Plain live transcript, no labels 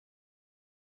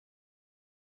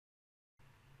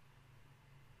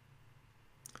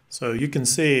So you can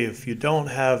see if you don't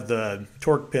have the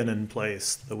torque pin in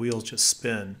place, the wheels just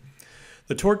spin.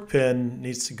 The torque pin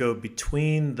needs to go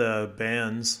between the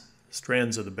bands,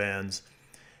 strands of the bands,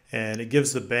 and it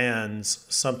gives the bands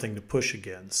something to push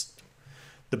against.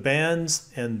 The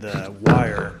bands and the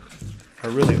wire are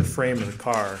really the frame of the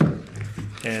car,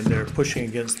 and they're pushing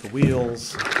against the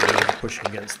wheels, they're pushing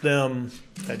against them.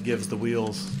 That gives the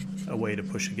wheels a way to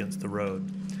push against the road.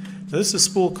 Now, this is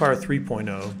Spool Car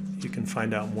 3.0. You can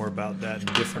find out more about that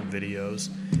in different videos.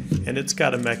 And it's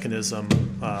got a mechanism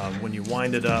when you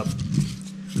wind it up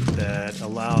that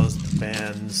allows the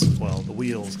bands, well, the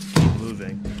wheels to keep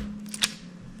moving.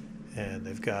 And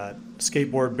they've got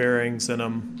skateboard bearings in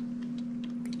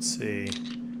them. You can see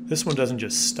this one doesn't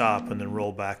just stop and then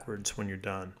roll backwards when you're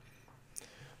done.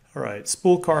 All right,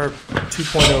 Spool Car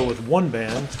 2.0 with one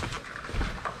band.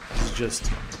 This is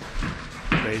just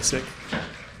basic.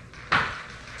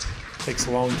 Takes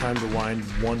a long time to wind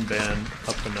one band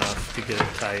up enough to get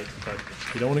it tight, but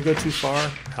you don't want to go too far.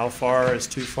 How far is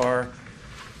too far?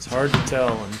 It's hard to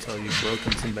tell until you've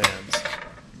broken some bands.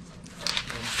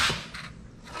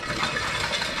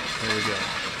 There we go.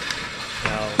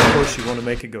 Now, of course, you want to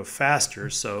make it go faster,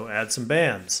 so add some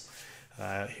bands.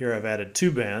 Here I've added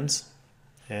 2 bands,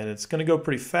 and it's going to go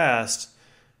pretty fast,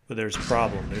 but there's a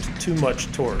problem. There's too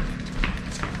much torque.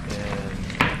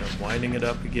 And I'm winding it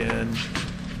up again.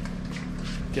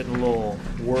 Getting a little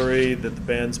worried that the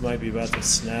bands might be about to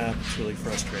snap. It's really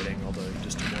frustrating, although you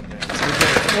just do more bands.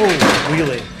 Oh,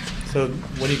 wheelie. So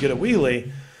when you get a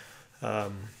wheelie,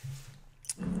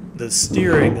 the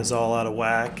steering is all out of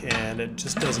whack and it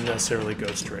just doesn't necessarily go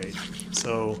straight.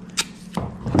 So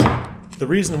the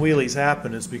reason wheelies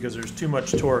happen is because there's too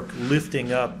much torque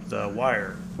lifting up the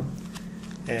wire.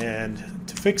 And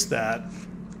to fix that,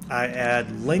 I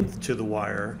add length to the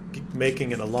wire,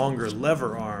 making it a longer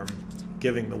lever arm,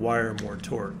 giving the wire more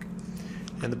torque.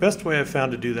 And the best way I've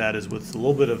found to do that is with a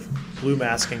little bit of glue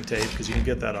masking tape, because you can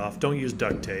get that off. Don't use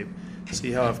duct tape.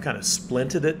 See how I've kind of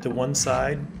splinted it to one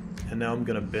side, and now I'm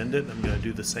going to bend it. I'm going to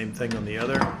do the same thing on the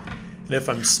other. And if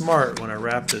I'm smart, when I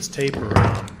wrap this tape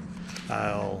around,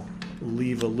 I'll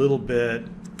leave a little bit,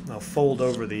 I'll fold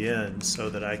over the end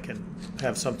so that I can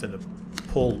have something to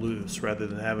pull loose rather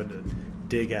than having to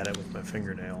dig at it with my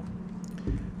fingernail.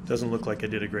 Doesn't look like I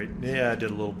did a great, yeah, I did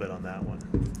a little bit on that one.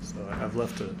 So I've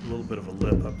left a little bit of a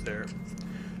lip up there.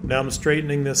 Now I'm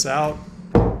straightening this out,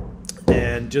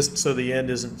 and just so the end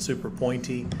isn't super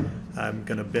pointy, I'm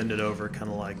going to bend it over kind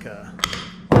of like a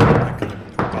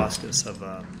proboscis of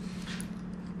a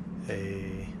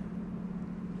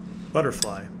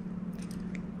butterfly.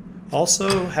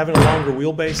 Also, having a longer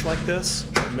wheelbase like this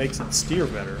makes it steer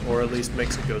better, or at least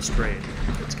makes it go straight.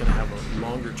 It's going to have a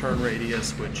longer turn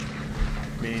radius, which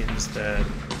means that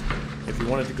if you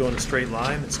want it to go in a straight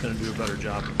line, it's going to do a better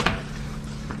job of that.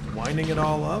 Winding it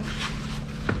all up,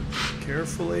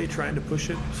 carefully trying to push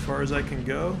it as far as I can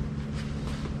go,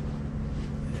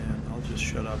 and I'll just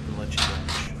shut up and let you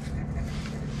finish.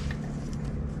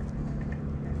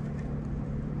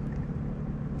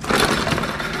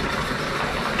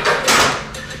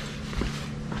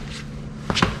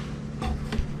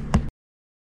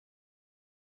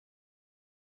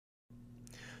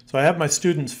 So I have my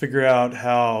students figure out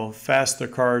how fast their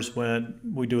cars went.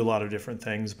 We do a lot of different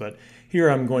things, but here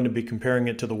I'm going to be comparing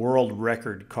it to the world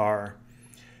record car.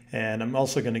 And I'm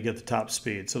also going to get the top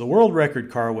speed. So the world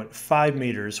record car went 5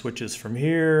 meters, which is from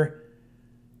here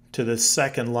to the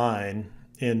second line,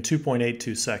 in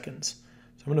 2.82 seconds.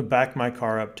 So I'm going to back my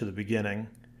car up to the beginning,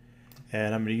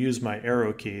 and I'm going to use my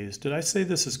arrow keys. Did I say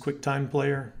this is QuickTime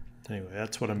Player? Anyway,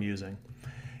 that's what I'm using.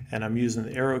 And I'm using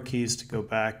the arrow keys to go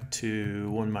back to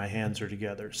when my hands are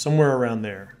together, somewhere around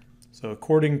there. So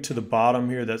according to the bottom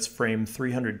here, that's frame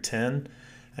 310.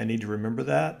 I need to remember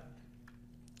that.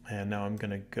 And now I'm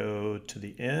going to go to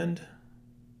the end.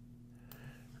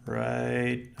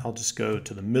 Right, I'll just go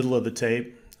to the middle of the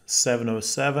tape,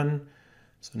 707.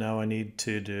 So now I need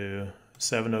to do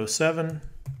 707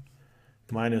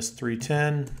 minus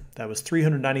 310. That was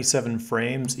 397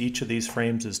 frames. Each of these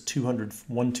frames is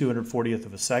 1/240th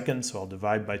of a second, so I'll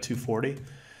divide by 240.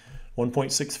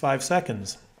 1.65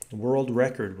 seconds. The world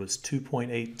record was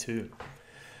 2.82.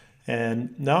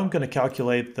 And now I'm going to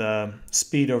calculate the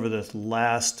speed over this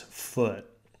last foot.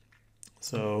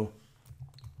 So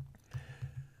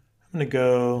I'm going to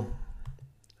go,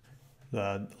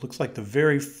 looks like the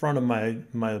very front of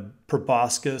my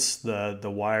proboscis, the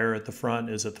wire at the front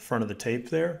is at the front of the tape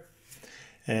there.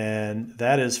 And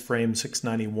that is frame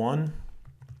 691.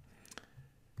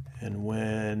 And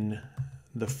when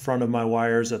the front of my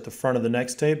wire is at the front of the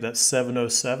next tape, that's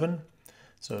 707.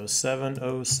 So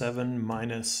 707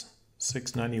 minus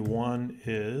 691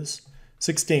 is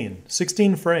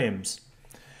 16 frames.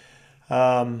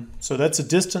 So that's a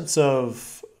distance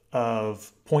of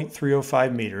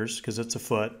 0.305 meters, because it's a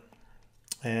foot.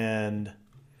 And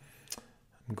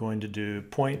I'm going to do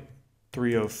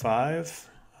 0.305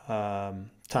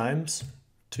 times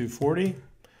 240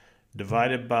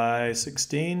 divided by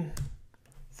 16,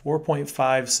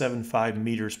 4.575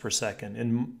 meters per second.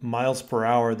 In miles per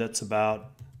hour, that's about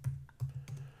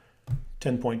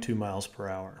 10.2 miles per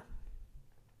hour.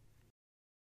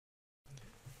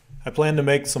 I plan to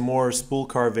make some more Spool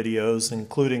Car videos,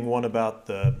 including one about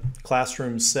the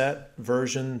classroom set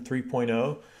version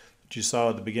 3.0 that you saw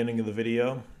at the beginning of the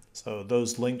video. So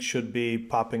those links should be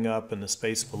popping up in the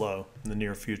space below in the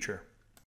near future.